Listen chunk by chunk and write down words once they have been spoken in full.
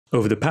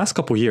Over the past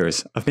couple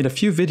years, I've made a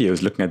few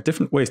videos looking at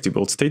different ways to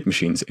build state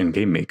machines in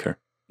gamemaker.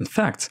 In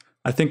fact,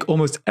 I think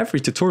almost every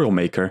tutorial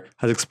maker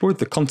has explored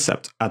the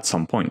concept at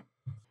some point.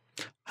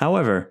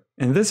 However,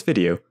 in this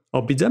video,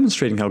 I'll be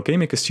demonstrating how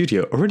GameMaker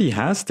Studio already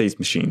has state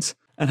machines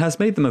and has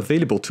made them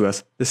available to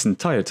us this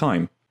entire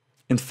time.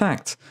 In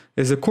fact,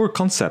 it is a core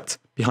concept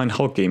behind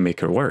how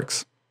GameMaker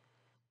works.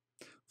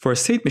 For our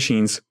state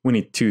machines, we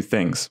need two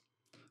things.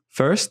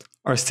 First,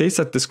 are states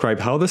that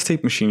describe how the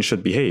state machine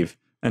should behave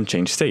and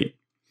change state.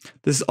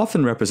 This is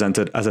often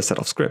represented as a set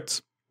of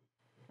scripts.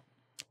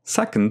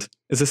 Second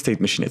is the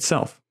state machine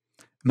itself.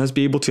 It must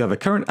be able to have a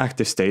current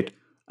active state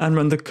and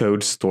run the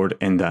code stored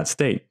in that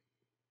state.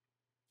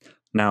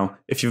 Now,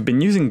 if you've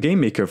been using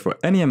GameMaker for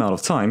any amount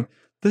of time,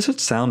 this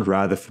should sound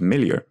rather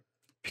familiar,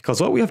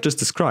 because what we have just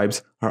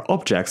described are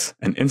objects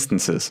and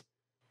instances.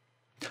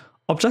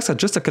 Objects are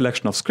just a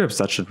collection of scripts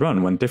that should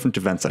run when different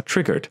events are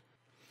triggered,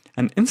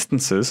 and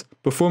instances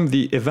perform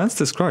the events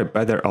described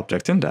by their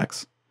object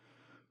index.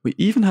 We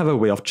even have a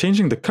way of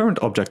changing the current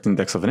object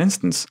index of an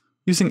instance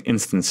using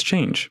instance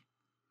change.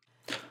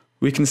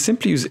 We can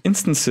simply use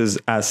instances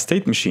as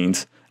state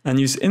machines and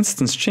use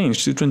instance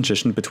change to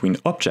transition between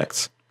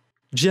objects.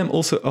 GM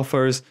also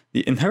offers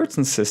the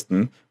inheritance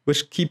system,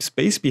 which keeps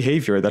base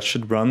behavior that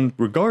should run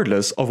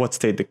regardless of what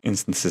state the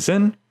instance is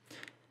in.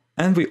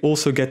 And we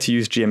also get to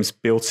use GM's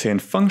built-in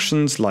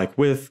functions like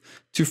with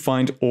to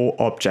find all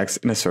objects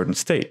in a certain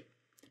state.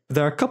 But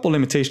there are a couple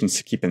limitations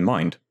to keep in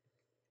mind.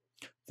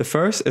 The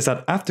first is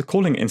that after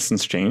calling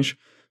instance change,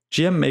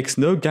 GM makes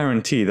no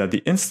guarantee that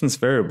the instance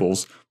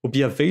variables will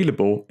be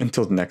available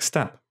until the next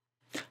step.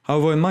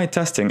 However, in my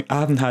testing, I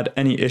haven't had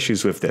any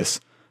issues with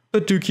this,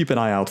 but do keep an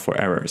eye out for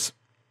errors.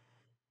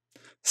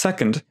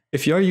 Second,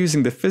 if you are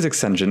using the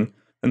physics engine,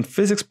 then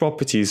physics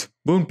properties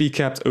won't be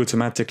kept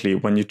automatically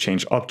when you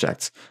change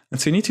objects,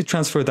 and so you need to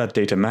transfer that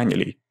data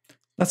manually.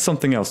 That's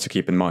something else to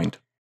keep in mind.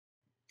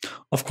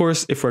 Of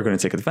course, if we're going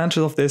to take advantage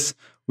of this,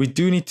 we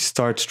do need to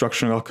start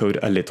structuring our code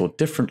a little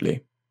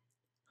differently.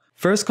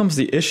 First comes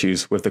the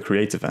issues with the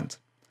create event.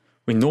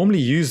 We normally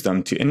use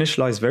them to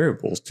initialize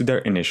variables to their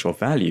initial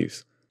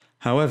values.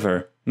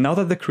 However, now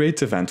that the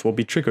create event will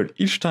be triggered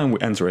each time we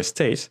enter a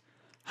state,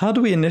 how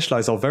do we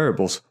initialize our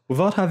variables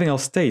without having our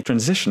state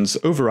transitions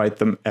override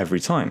them every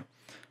time?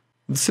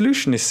 The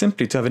solution is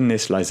simply to have an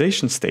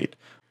initialization state,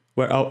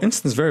 where our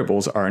instance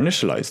variables are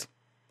initialized.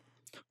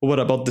 But what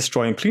about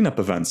destroying cleanup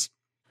events?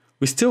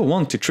 We still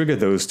want to trigger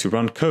those to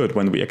run code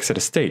when we exit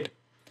a state,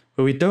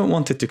 but we don't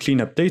want it to clean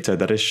up data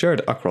that is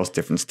shared across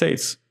different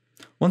states.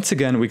 Once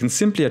again, we can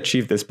simply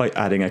achieve this by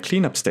adding a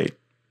cleanup state.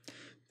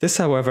 This,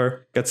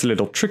 however, gets a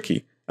little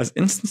tricky, as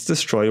instance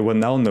destroy will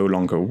now no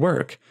longer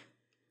work,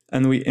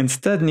 and we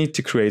instead need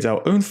to create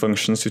our own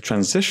functions to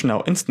transition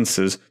our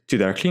instances to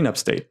their cleanup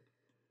state.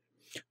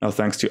 Now,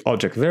 thanks to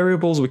object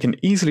variables, we can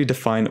easily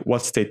define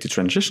what state to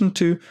transition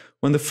to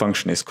when the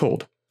function is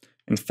called.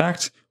 In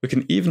fact, we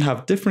can even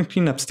have different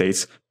cleanup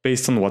states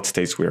based on what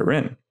states we are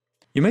in.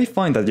 You may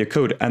find that your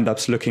code ends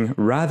up looking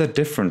rather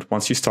different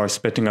once you start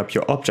splitting up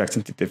your objects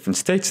into different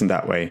states in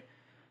that way.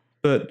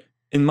 But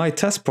in my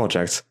test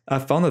projects,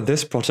 I've found that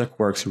this project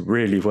works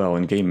really well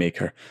in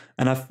GameMaker,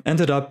 and I've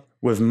ended up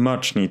with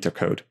much neater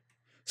code.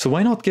 So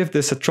why not give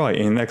this a try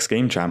in the next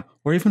game jam,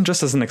 or even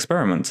just as an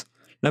experiment?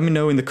 Let me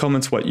know in the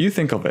comments what you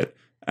think of it,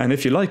 and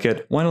if you like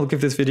it, why not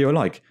give this video a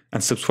like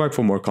and subscribe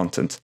for more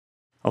content.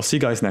 I'll see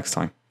you guys next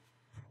time.